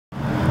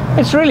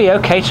It's really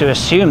okay to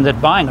assume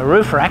that buying a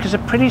roof rack is a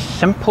pretty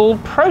simple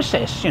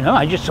process. You know,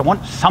 I just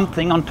want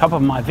something on top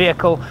of my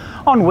vehicle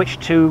on which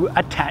to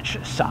attach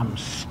some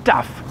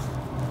stuff.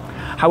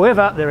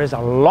 However, there is a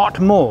lot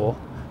more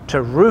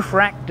to roof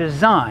rack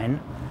design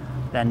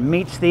than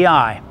meets the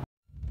eye.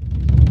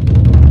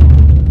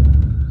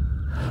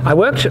 I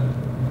worked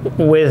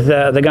with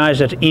the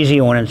guys at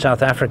Eezi Awn in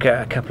South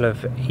Africa a couple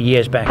of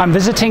years back. I'm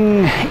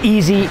visiting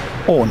Eezi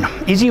Awn.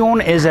 Eezi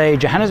Awn is a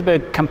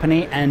Johannesburg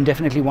company and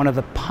definitely one of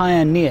the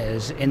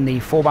pioneers in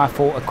the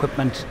 4x4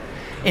 equipment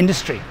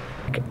industry.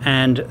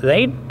 And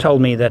they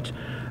told me that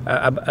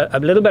a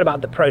little bit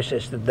about the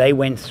process that they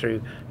went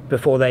through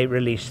before they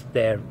released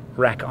their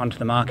rack onto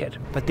the market.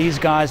 But these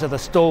guys are the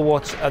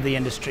stalwarts of the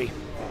industry,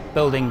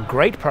 building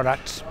great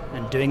products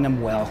and doing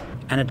them well.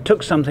 And it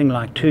took something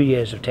like 2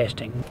 years of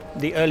testing.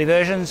 The early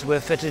versions were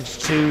fitted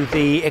to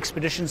the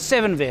Expedition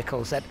 7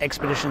 vehicles. That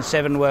Expedition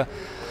 7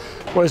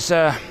 was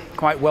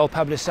quite well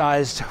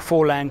publicized,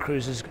 4 Land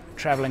Cruisers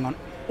traveling on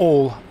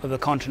all of the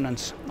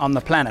continents on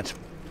the planet.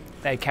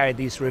 They carried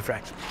these roof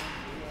racks.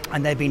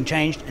 And they've been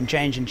changed and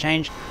changed and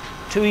changed.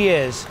 2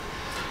 years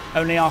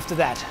only after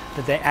that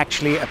did they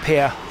actually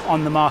appear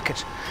on the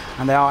market.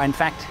 And they are in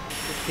fact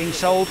being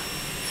sold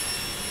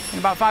in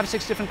about 5 or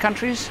 6 different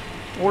countries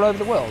all over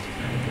the world.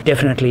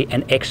 Definitely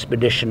an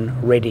expedition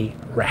ready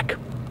rack.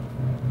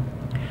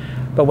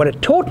 But what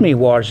it taught me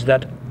was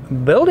that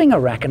building a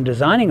rack and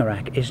designing a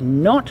rack is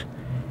not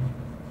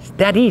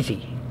that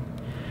easy.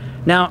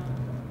 Now,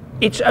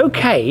 it's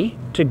okay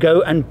to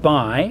go and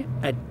buy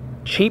a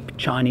cheap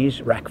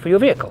Chinese rack for your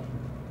vehicle,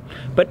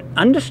 but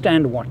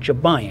understand what you're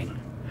buying.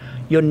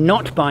 You're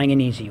not buying an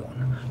Eezi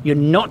Awn. You're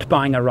not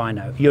buying a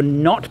Rhino. You're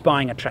not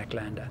buying a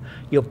Tracklander.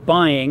 You're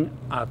buying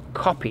a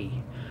copy.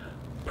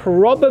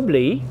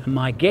 Probably,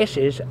 my guess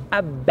is,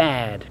 a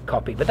bad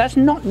copy, but that's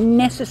not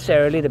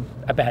necessarily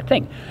a bad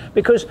thing,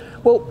 because,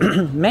 well,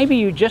 maybe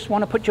you just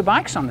want to put your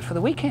bikes on it for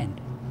the weekend.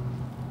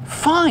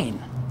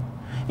 Fine.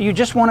 You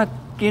just want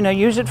to, you know,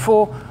 use it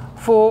for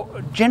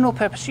general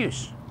purpose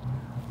use.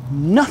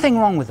 Nothing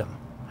wrong with them,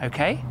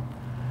 okay?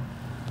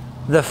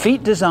 The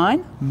feet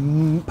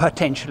design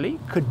potentially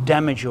could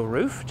damage your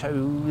roof,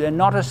 so they're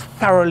not as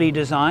thoroughly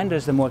designed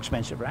as the more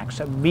expensive racks,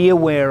 so be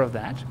aware of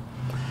that.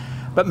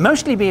 But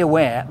mostly be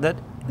aware that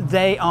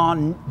they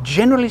are,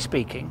 generally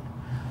speaking,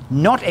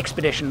 not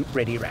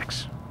expedition-ready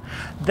racks.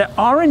 The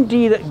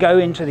R&D that go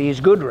into these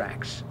good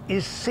racks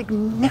is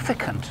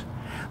significant.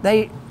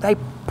 They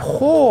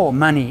pour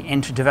money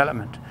into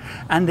development.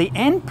 And the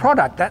end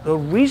product, the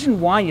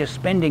reason why you're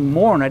spending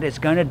more on it, is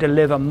going to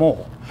deliver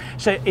more.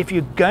 So if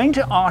you're going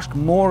to ask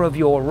more of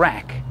your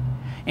rack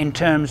in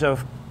terms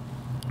of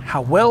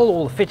how well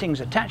all the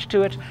fittings attach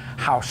to it,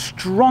 how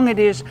strong it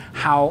is,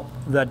 how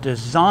the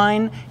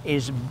design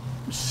is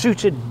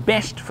suited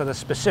best for the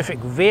specific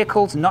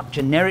vehicles, not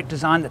generic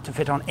design that to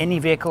fit on any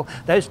vehicle.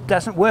 Those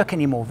doesn't work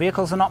anymore.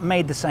 Vehicles are not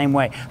made the same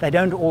way. They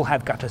don't all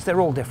have gutters.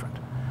 They're all different.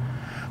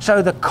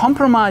 So the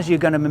compromise you're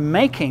going to be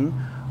making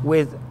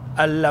with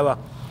a lower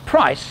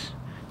price,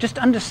 just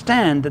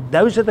understand that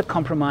those are the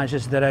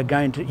compromises that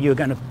you're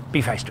going to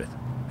be faced with.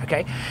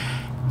 Okay?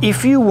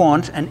 If you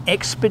want an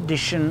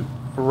expedition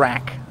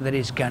rack that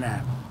is going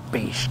to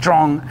be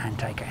strong and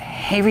take a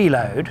heavy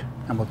load,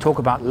 and we'll talk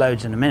about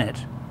loads in a minute,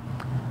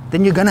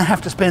 then you're going to have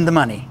to spend the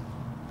money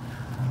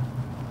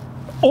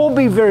or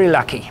be very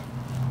lucky.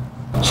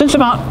 Since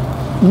about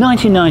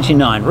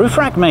 1999, roof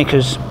rack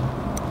makers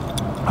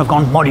have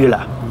gone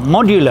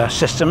modular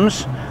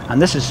systems,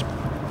 and this is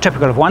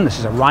typical of one. This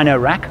is a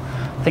Rhino-Rack.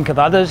 Think of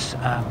others,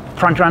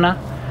 Frontrunner.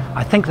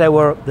 I think they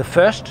were the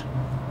first.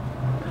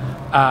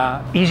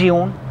 Eezi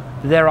Awn.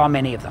 There are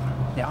many of them.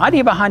 The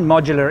idea behind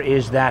modular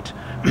is that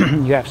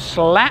you have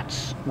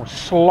slats or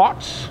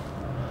slots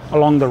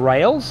along the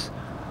rails.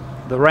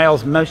 The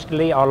rails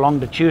mostly are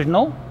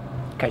longitudinal.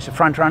 In case of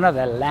Frontrunner,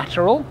 they're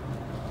lateral.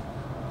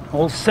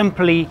 All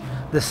simply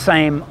the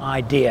same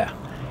idea,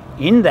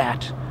 in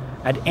that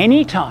at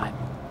any time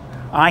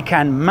I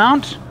can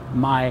mount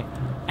my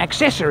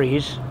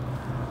accessories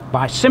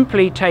by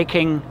simply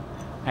taking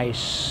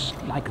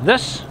like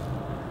this,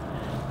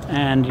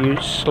 and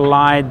you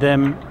slide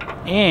them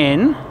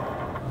in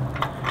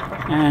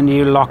and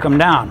you lock them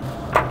down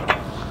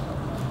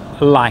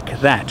like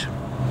that.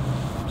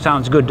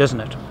 Sounds good, doesn't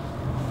it?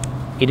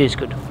 It is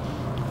good.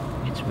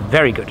 It's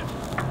very good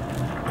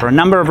for a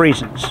number of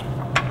reasons.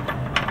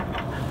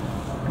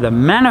 The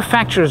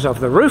manufacturers of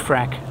the roof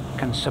rack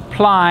can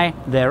supply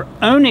their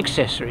own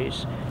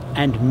accessories,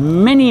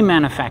 and many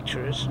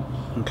manufacturers,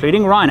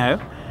 including Rhino,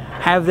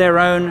 have their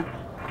own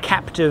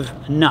captive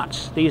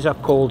nuts. These are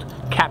called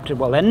captive,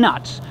 well, they're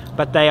nuts,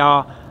 but they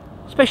are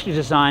specially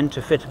designed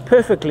to fit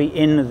perfectly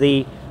in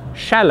the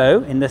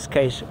shallow, in this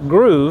case,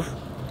 groove,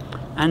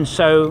 and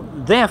so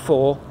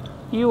therefore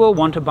you will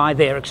want to buy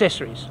their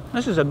accessories.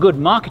 This is a good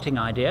marketing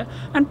idea,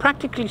 and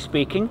practically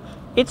speaking,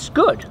 it's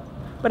good,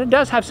 but it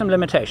does have some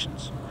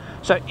limitations.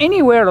 So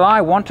anywhere that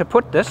I want to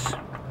put this,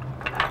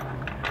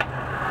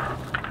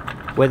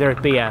 whether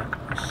it be a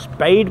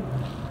spade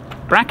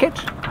bracket,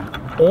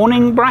 an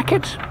awning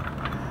bracket,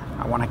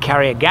 I want to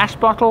carry a gas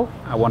bottle,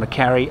 I want to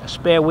carry a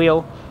spare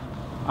wheel,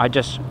 I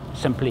just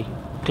simply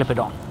clip it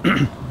on.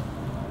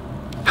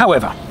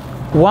 However,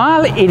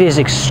 while it is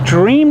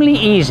extremely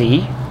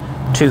easy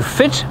to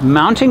fit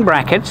mounting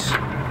brackets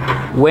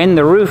when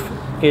the roof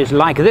is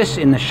like this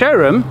in the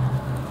showroom,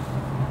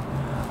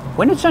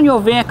 when it's on your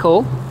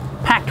vehicle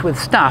packed with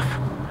stuff,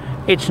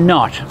 it's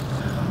not.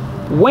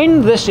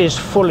 When this is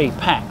fully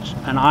packed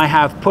and I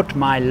have put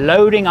my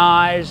loading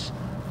eyes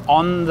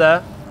on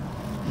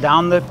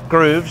down the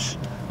grooves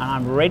and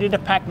I'm ready to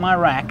pack my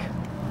rack,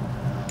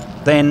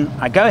 then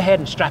I go ahead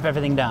and strap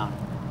everything down.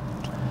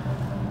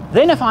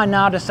 Then if I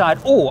now decide,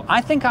 oh,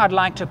 I think I'd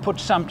like to put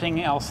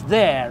something else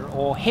there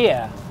or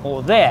here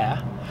or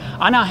there,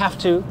 I now have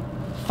to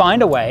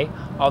find a way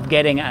of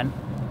getting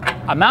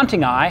a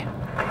mounting eye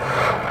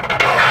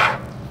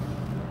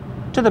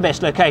to the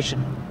best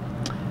location.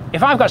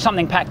 If I've got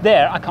something packed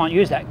there, I can't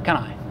use that, can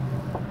I?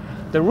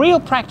 The real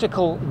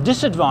practical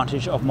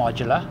disadvantage of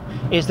modular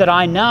is that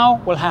I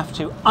now will have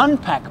to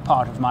unpack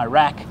part of my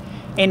rack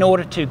in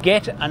order to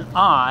get an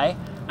eye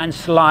and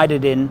slide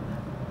it in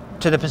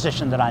to the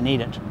position that I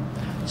need it.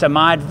 So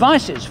my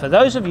advice is, for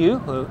those of you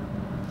who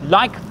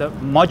like the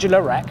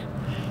modular rack,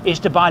 is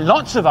to buy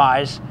lots of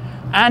eyes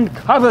and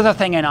cover the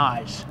thing in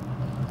eyes.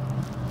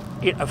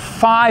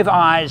 5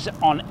 eyes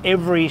on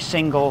every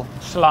single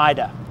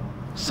slider,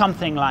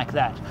 something like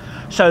that,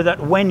 so that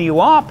when you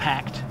are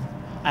packed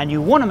and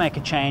you want to make a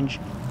change,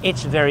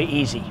 it's very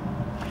easy.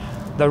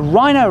 The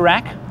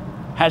Rhino-Rack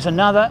has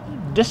another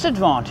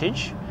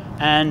disadvantage,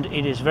 and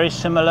it is very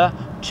similar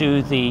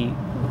to the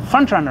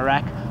Frontrunner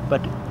rack,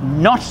 but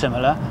not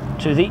similar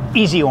to the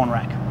Eezi Awn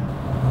rack.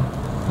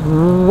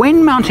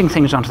 When mounting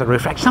things onto the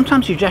roof rack,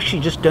 sometimes you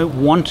actually just don't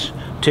want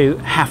to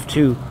have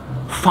to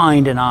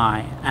find an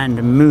eye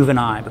and move an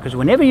eye, because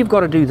whenever you've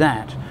got to do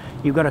that,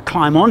 you've got to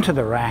climb onto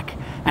the rack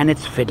and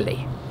it's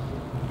fiddly.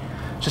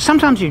 So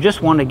sometimes you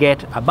just want to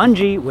get a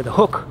bungee with a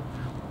hook,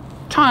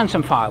 tie on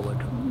some firewood,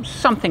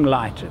 something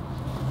light,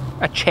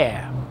 a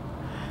chair,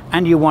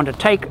 and you want to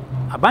take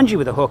a bungee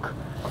with a hook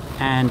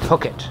and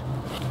hook it.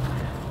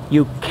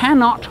 You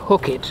cannot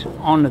hook it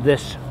on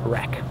this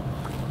rack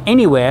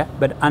anywhere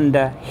but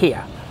under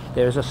here.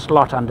 There's a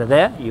slot under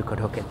there. You could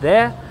hook it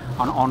there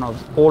on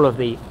all of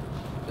the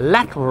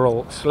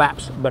lateral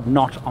slaps, but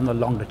not on the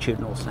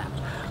longitudinal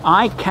snaps.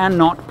 I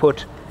cannot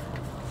put,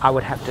 I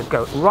would have to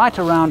go right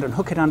around and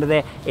hook it under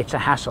there. It's a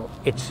hassle.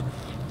 It's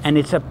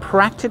a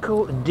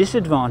practical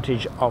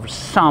disadvantage of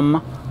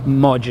some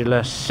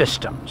modular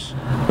systems.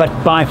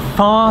 But by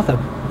far the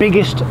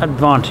biggest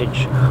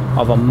advantage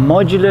of a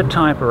modular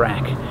type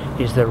rack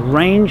is the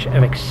range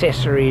of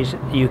accessories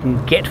you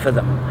can get for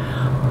them.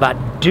 But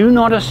do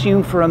not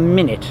assume for a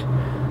minute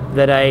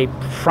that a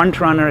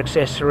front runner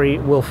accessory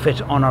will fit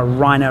on a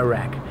Rhino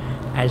rack.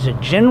 As a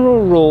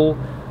general rule,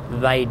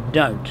 they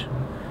don't.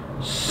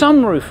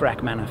 Some roof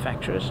rack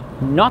manufacturers,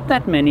 not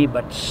that many,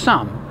 but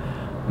some,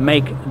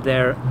 make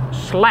their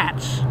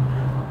slats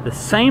the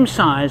same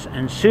size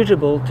and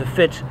suitable to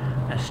fit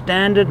a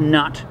standard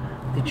nut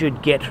that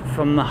you'd get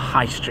from the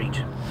high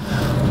street.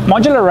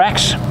 Modular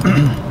racks,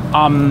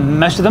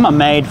 most of them are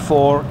made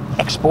for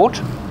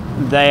export.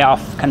 They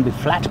can be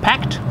flat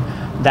packed.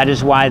 That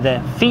is why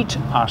the feet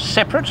are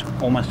separate.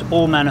 Almost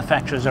all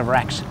manufacturers of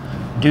racks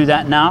do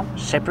that now,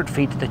 separate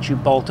feet that you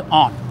bolt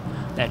on.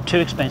 They're too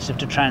expensive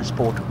to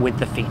transport with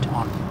the feet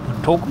on.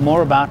 We'll talk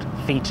more about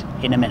feet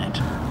in a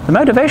minute. The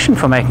motivation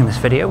for making this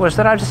video was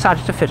that I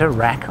decided to fit a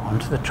rack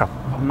onto the top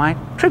of my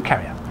troop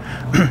carrier,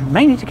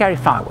 mainly to carry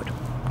firewood.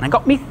 And it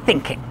got me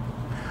thinking,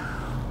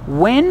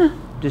 when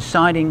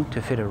deciding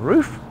to fit a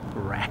roof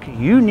rack,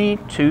 you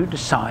need to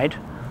decide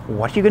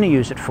what you're going to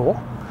use it for,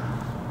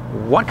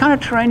 what kind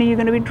of terrain are you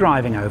going to be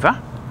driving over,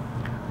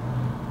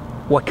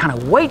 what kind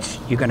of weights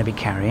you're going to be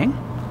carrying.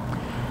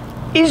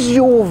 Is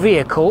your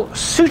vehicle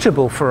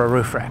suitable for a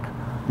roof rack?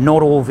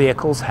 Not all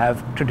vehicles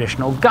have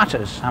traditional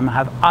gutters. Some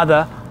have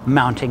other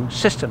mounting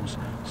systems.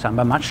 Some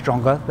are much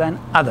stronger than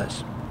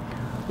others,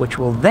 which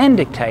will then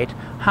dictate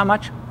how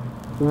much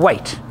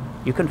weight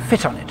you can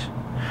fit on it.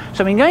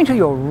 So when going to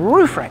your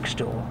roof rack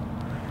store,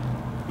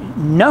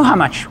 know how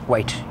much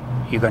weight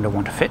you're going to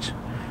want to fit.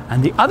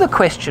 And the other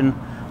question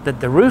that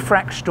the roof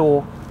rack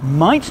store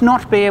might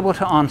not be able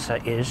to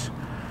answer is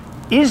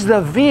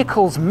the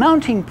vehicle's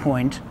mounting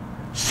point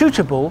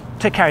suitable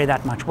to carry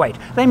that much weight?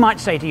 They might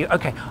say to you,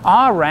 okay,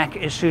 our rack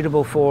is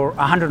suitable for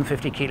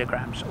 150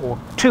 kilograms or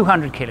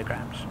 200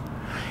 kilograms.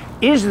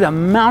 Is the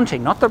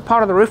mounting, not the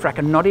part of the roof rack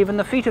and not even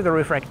the feet of the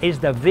roof rack, is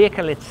the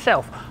vehicle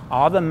itself,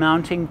 are the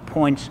mounting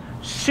points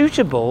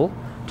suitable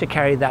to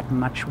carry that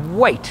much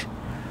weight?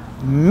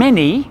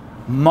 Many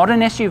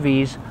modern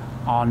SUVs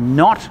are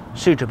not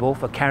suitable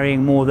for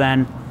carrying more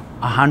than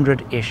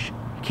 100-ish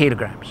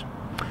kilograms.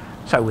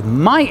 So in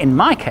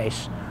my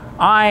case,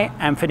 I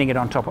am fitting it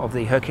on top of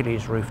the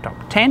Hercules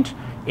rooftop tent.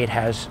 It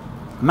has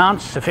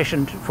mounts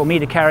sufficient for me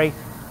to carry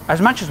as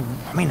much as,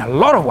 a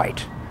lot of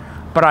weight,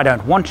 but I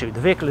don't want to.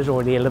 The vehicle is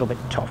already a little bit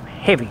top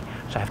heavy,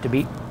 so I have to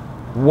be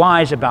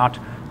wise about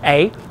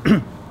A,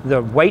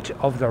 the weight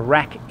of the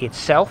rack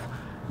itself,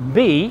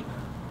 B,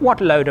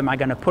 what load am I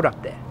going to put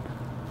up there?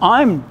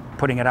 I'm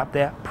putting it up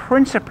there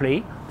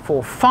principally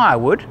for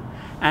firewood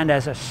and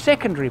as a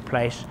secondary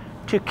place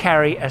to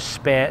carry a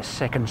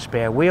second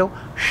spare wheel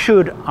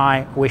should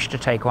I wish to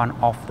take one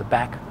off the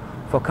back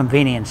for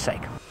convenience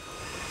sake.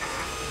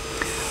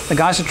 The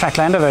guys at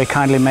Tracklander very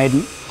kindly made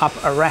up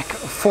a rack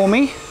for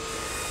me.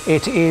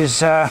 It is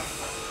 10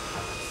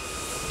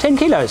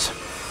 kilos,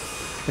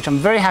 which I'm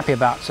very happy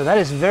about. So that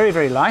is very,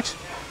 very light,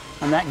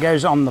 and that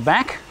goes on the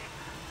back.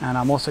 And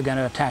I'm also going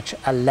to attach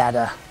a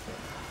ladder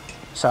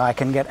so I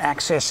can get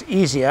access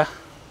easier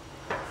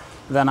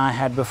than I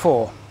had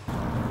before.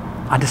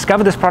 I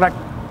discovered this product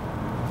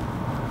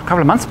a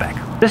couple of months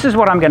back. This is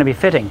what I'm going to be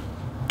fitting.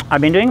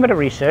 I've been doing a bit of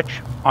research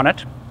on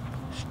it,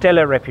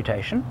 stellar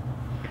reputation,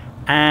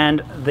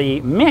 and the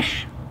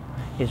mesh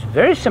is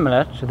very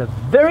similar to the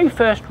very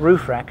first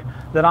roof rack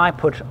that I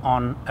put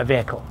on a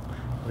vehicle.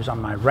 It was on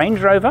my Range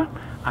Rover.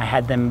 I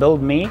had them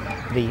build me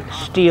the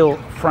steel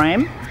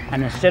frame,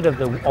 and instead of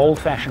the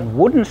old-fashioned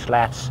wooden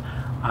slats,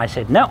 I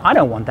said, no, I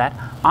don't want that.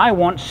 I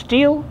want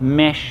steel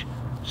mesh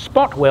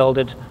spot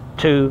welded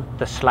to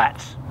the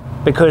slats.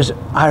 Because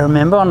I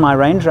remember on my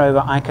Range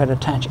Rover, I could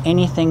attach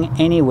anything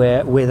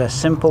anywhere with a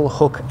simple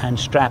hook and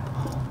strap,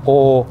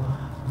 or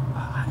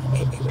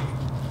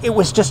it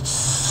was just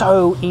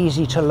so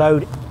easy to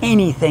load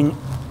anything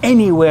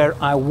anywhere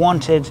I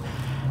wanted,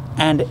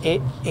 and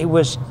it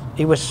was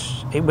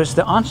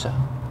the answer.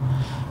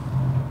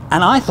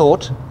 And I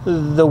thought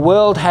the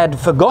world had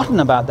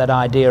forgotten about that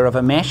idea of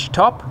a mesh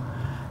top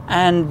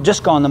and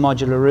just gone the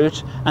modular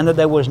route, and that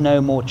there was no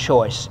more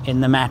choice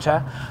in the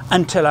matter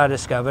until I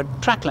discovered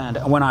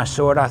Tracklander. And when I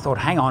saw it, I thought,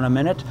 hang on a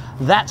minute,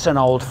 that's an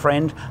old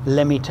friend,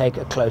 let me take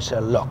a closer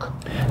look.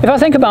 If I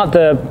think about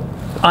the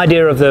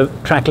idea of the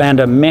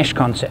Tracklander mesh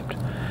concept,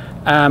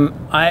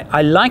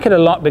 I like it a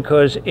lot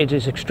because it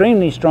is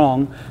extremely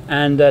strong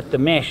and that the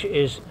mesh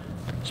is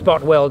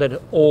spot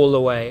welded all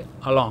the way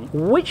along,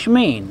 which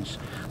means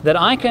that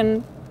I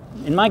can,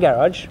 in my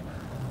garage,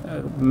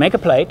 make a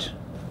plate,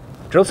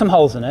 drill some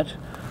holes in it,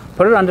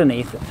 put it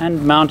underneath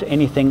and mount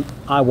anything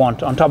I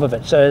want on top of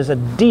it. So as a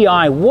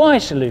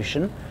DIY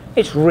solution,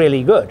 it's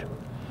really good.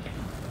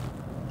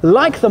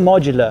 Like the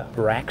modular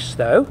racks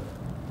though,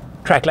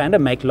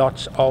 Tracklander make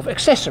lots of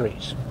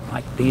accessories,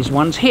 like these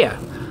ones here.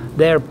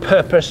 They're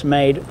purpose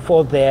made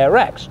for their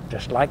racks,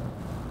 just like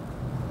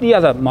the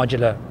other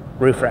modular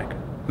roof rack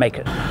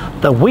makers.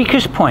 The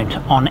weakest point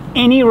on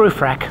any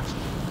roof rack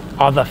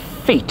are the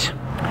feet.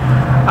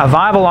 A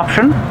viable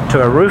option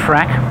to a roof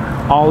rack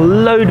are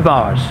load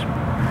bars.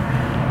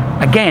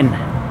 Again,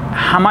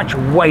 how much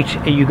weight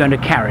are you going to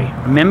carry?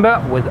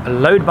 Remember, with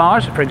load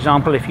bars, for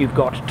example, if you've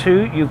got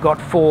 2, you've got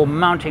 4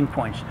 mounting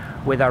points.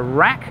 With a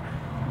rack,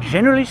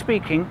 generally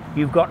speaking,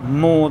 you've got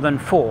more than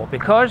 4,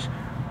 because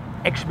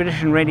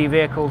expedition ready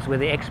vehicles with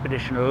the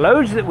expedition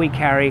loads that we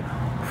carry,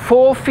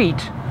 4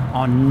 feet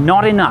are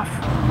not enough.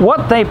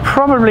 What they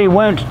probably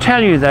won't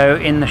tell you though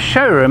in the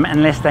showroom,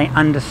 unless they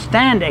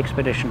understand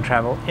expedition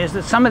travel, is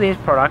that some of these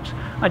products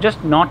are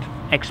just not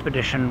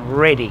expedition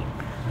ready.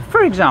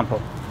 For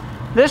example,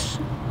 this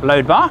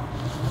load bar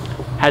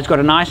has got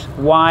a nice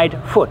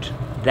wide foot.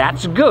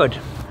 That's good.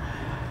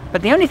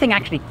 But the only thing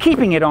actually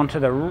keeping it onto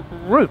the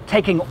roof,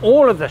 taking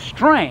all of the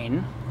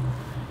strain,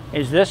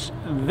 is this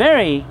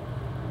very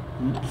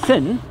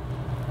thin,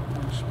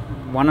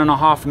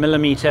 1.5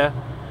 millimeter,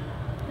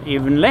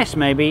 even less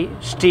maybe,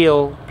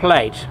 steel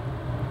plate.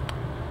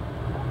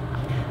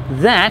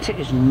 That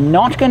is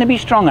not going to be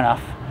strong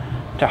enough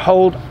to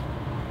hold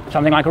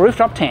something like a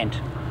rooftop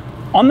tent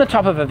on the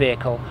top of a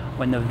vehicle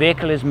when the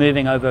vehicle is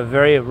moving over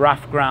very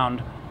rough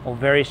ground or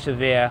very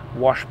severe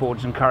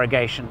washboards and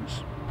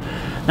corrugations.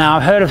 Now,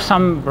 I've heard of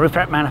some roof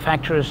rack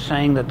manufacturers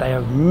saying that they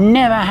have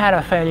never had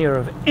a failure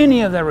of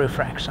any of their roof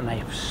racks, and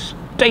they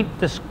state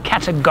this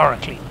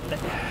categorically.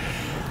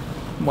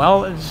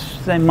 Well,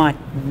 they might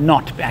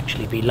not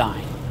actually be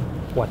lying.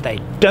 What they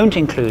don't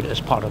include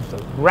as part of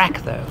the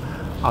rack though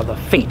are the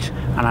feet,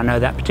 and I know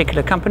that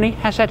particular company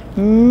has had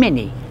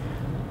many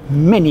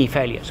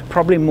failures,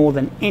 probably more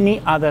than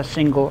any other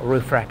single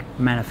roof rack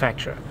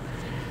manufacturer.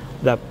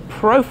 The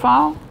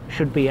profile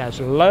should be as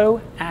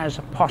low as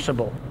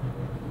possible.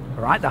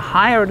 All right, the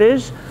higher it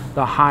is,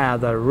 the higher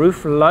the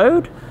roof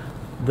load,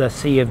 the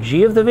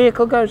CFG of the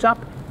vehicle goes up,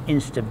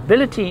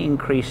 instability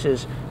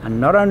increases, and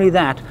not only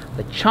that,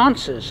 the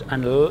chances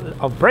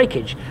of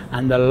breakage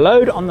and the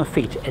load on the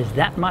feet is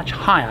that much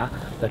higher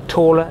the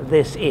taller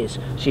this is.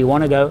 So you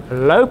want to go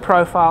low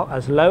profile,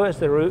 as low as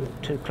the roof,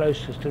 to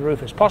closest to the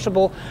roof as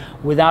possible,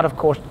 without of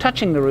course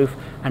touching the roof.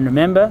 And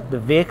remember, the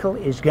vehicle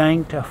is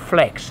going to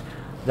flex.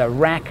 The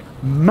rack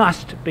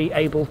must be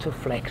able to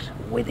flex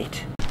with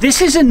it.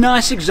 This is a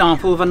nice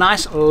example of a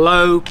nice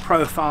low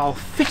profile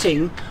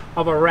fitting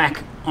of a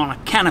rack on a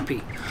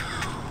canopy.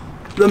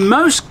 The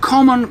most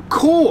common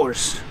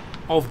cause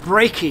of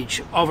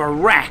breakage of a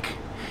rack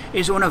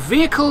is when a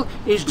vehicle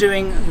is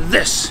doing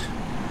this.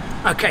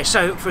 Okay,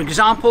 so for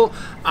example,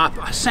 up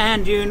a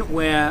sand dune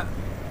where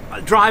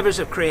drivers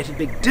have created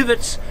big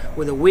divots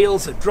where the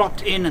wheels have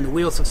dropped in and the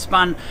wheels have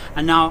spun,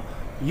 and now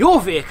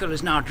your vehicle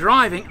is now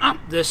driving up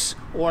this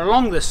or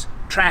along this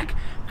track,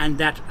 and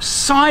that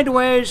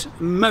sideways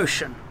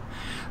motion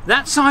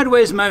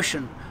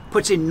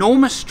puts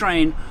enormous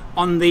strain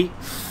on the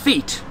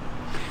feet.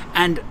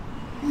 And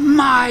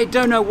I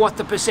don't know what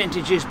the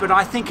percentage is, but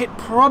I think it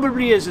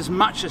probably is as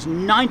much as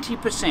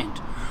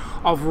 90%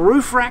 of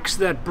roof racks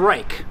that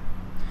break.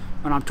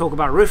 When I'm talking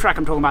about roof rack,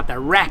 I'm talking about the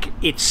rack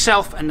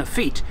itself and the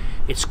feet.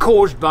 It's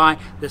caused by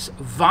this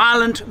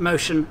violent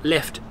motion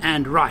left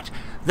and right.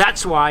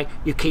 That's why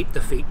you keep the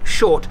feet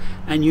short,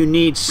 and you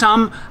need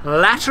some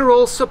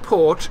lateral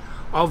support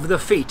of the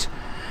feet.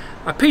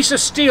 A piece of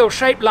steel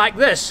shaped like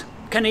this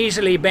can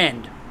easily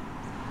bend,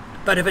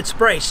 but if it's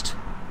braced,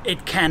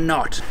 it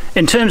cannot.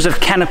 In terms of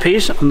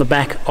canopies on the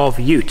back of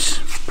utes,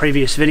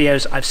 previous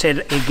videos I've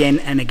said again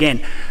and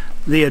again,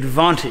 the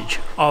advantage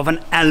of an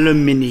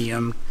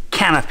aluminium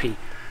canopy.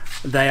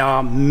 They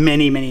are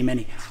many, many,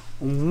 many.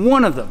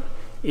 One of them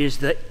is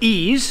the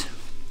ease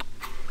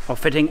of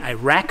fitting a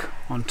rack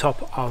on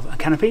top of a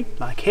canopy,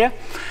 like here,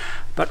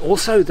 but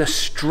also the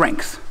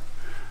strength.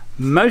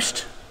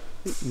 Most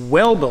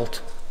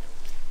well-built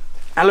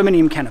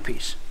aluminium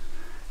canopies,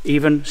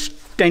 even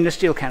stainless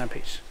steel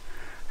canopies,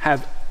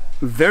 have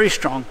very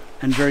strong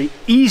and very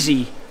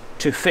easy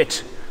to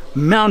fit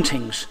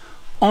mountings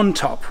on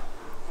top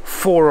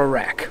for a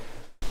rack.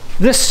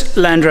 This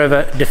Land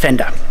Rover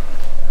Defender,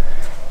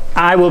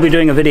 I will be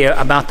doing a video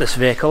about this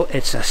vehicle.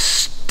 It's a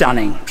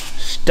stunning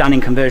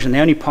conversion. The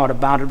only part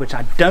about it which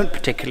I don't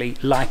particularly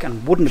like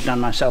and wouldn't have done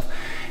myself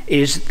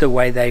is the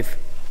way they've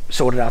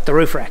sorted out the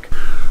roof rack.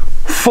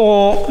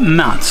 4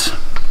 mounts.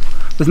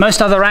 With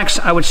most other racks,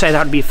 I would say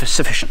that would be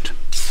sufficient.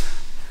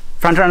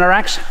 Front runner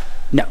racks?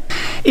 No.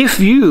 If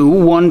you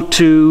want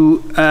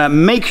to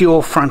make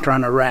your front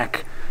runner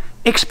rack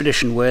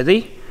expedition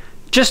worthy,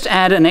 just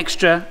add an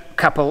extra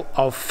couple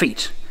of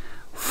feet.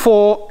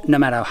 4, no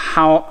matter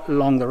how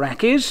long the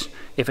rack is.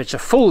 If it's a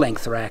full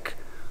length rack,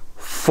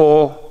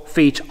 4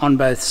 feet on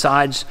both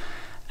sides.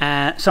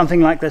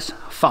 Something like this,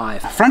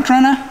 5. Front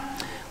runner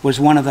was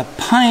one of the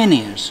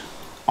pioneers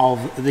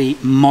of the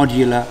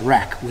modular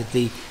rack with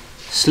the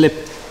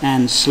slip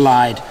and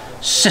slide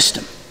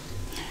system.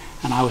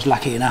 And I was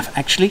lucky enough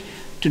actually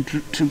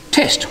to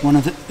test one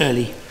of the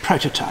early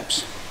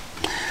prototypes.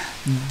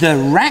 The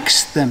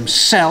racks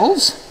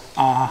themselves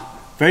are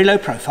very low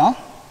profile.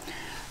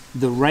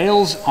 The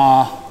rails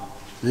are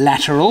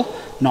lateral,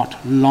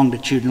 not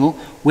longitudinal,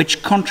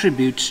 which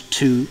contributes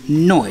to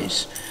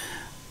noise.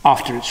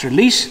 After its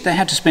release, they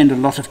had to spend a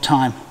lot of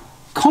time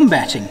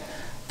combating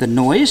the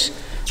noise,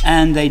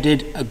 and they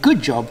did a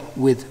good job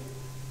with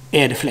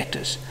air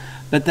deflectors.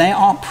 But they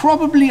are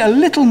probably a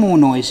little more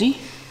noisy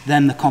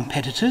than the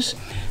competitors,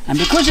 and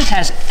because it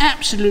has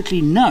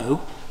absolutely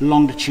no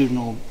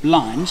longitudinal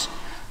lines,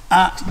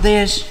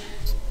 there's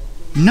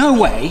no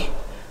way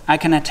I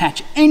can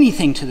attach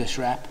anything to this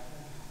wrap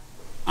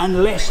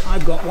unless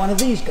I've got one of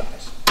these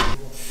guys.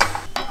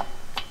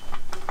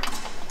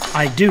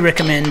 I do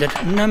recommend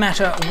that no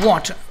matter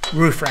what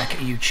roof rack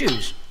you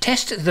choose,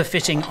 test the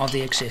fitting of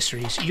the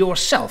accessories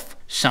yourself.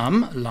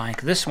 Some,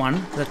 like this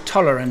one, the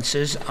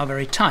tolerances are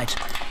very tight,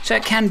 so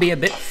it can be a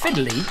bit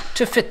fiddly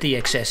to fit the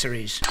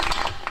accessories.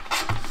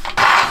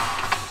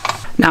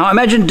 Now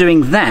imagine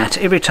doing that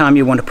every time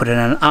you want to put in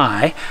an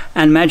eye,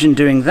 and imagine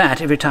doing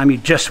that every time you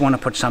just want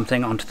to put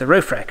something onto the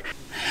roof rack.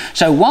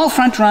 So while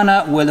Front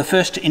Runner were the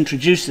first to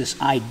introduce this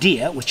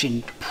idea, which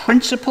in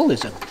principle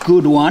is a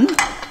good one,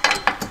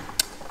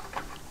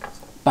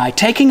 by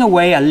taking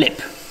away a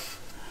lip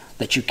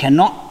that you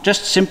cannot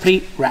just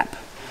simply wrap,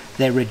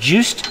 they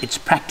reduced its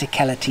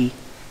practicality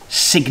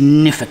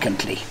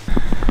significantly.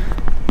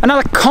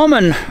 Another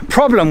common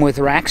problem with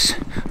racks,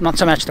 not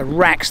so much the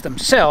racks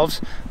themselves,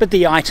 but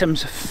the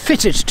items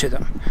fitted to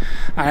them.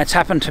 And it's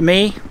happened to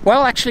me,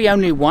 well, actually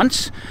only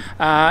once.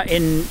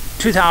 In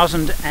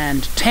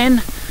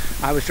 2010,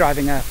 I was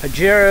driving a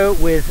Pajero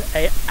with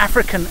an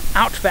African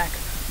Outback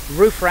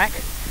roof rack,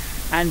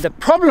 and the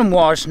problem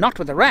was not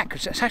with the rack,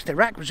 because actually the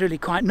rack was really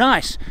quite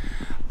nice,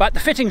 but the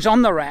fittings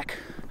on the rack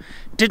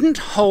didn't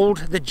hold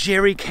the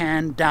jerry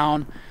can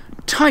down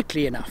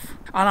tightly enough.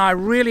 And I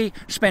really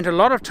spent a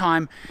lot of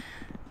time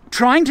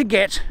trying to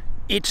get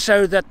it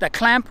so that the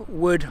clamp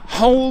would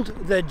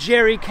hold the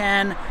jerry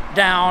can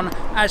down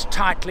as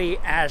tightly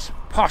as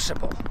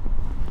possible.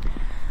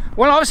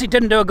 Well, obviously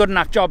didn't do a good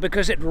enough job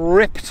because it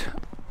ripped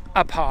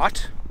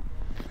apart,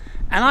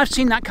 and I've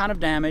seen that kind of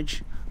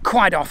damage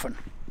quite often.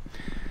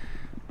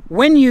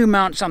 When you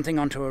mount something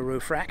onto a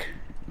roof rack,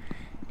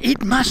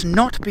 it must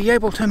not be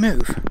able to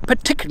move,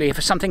 particularly if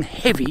it's something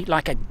heavy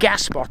like a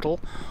gas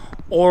bottle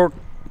or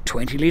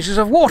 20 litres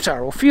of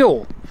water or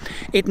fuel.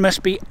 It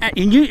must be,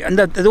 and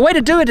the way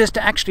to do it is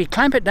to actually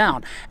clamp it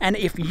down, and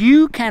if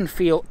you can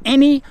feel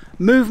any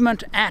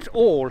movement at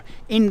all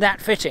in that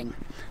fitting,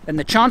 then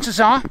the chances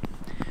are,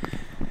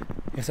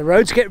 if the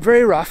roads get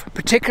very rough,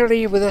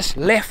 particularly with this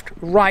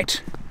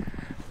left-right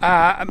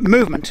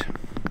movement,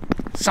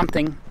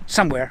 something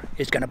somewhere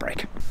is going to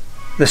break.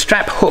 The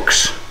strap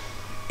hooks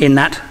in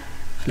that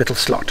little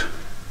slot.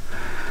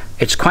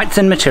 It's quite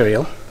thin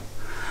material,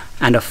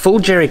 and a full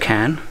jerry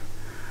can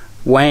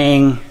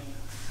weighing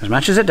as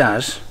much as it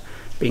does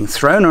being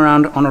thrown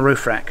around on a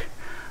roof rack,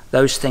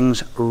 those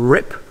things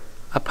rip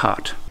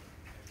apart.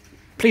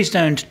 Please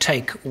don't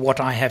take what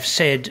I have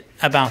said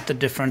about the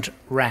different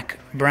rack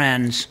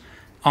brands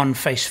on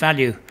face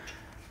value.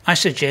 I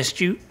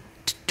suggest you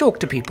talk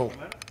to people.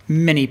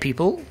 Many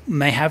people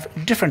may have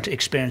different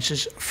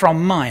experiences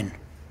from mine.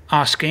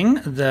 Asking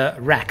the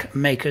rack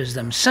makers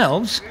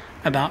themselves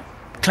about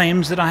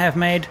claims that I have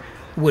made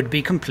would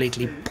be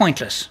completely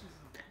pointless.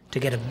 To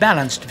get a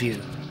balanced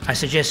view, I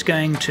suggest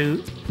going to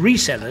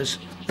resellers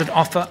that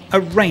offer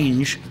a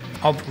range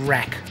of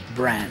rack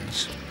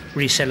brands.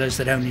 Resellers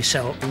that only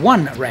sell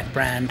one rack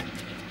brand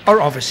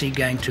are obviously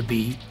going to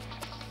be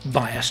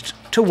biased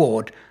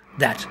toward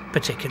that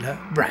particular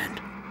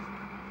brand.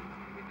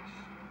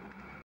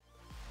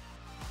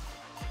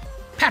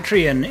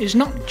 Patreon is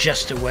not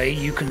just a way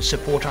you can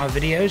support our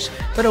videos,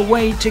 but a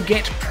way to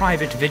get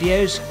private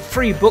videos,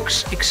 free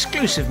books,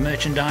 exclusive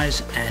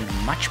merchandise,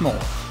 and much more.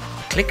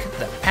 Click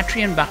the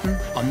Patreon button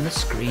on the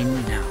screen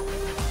now.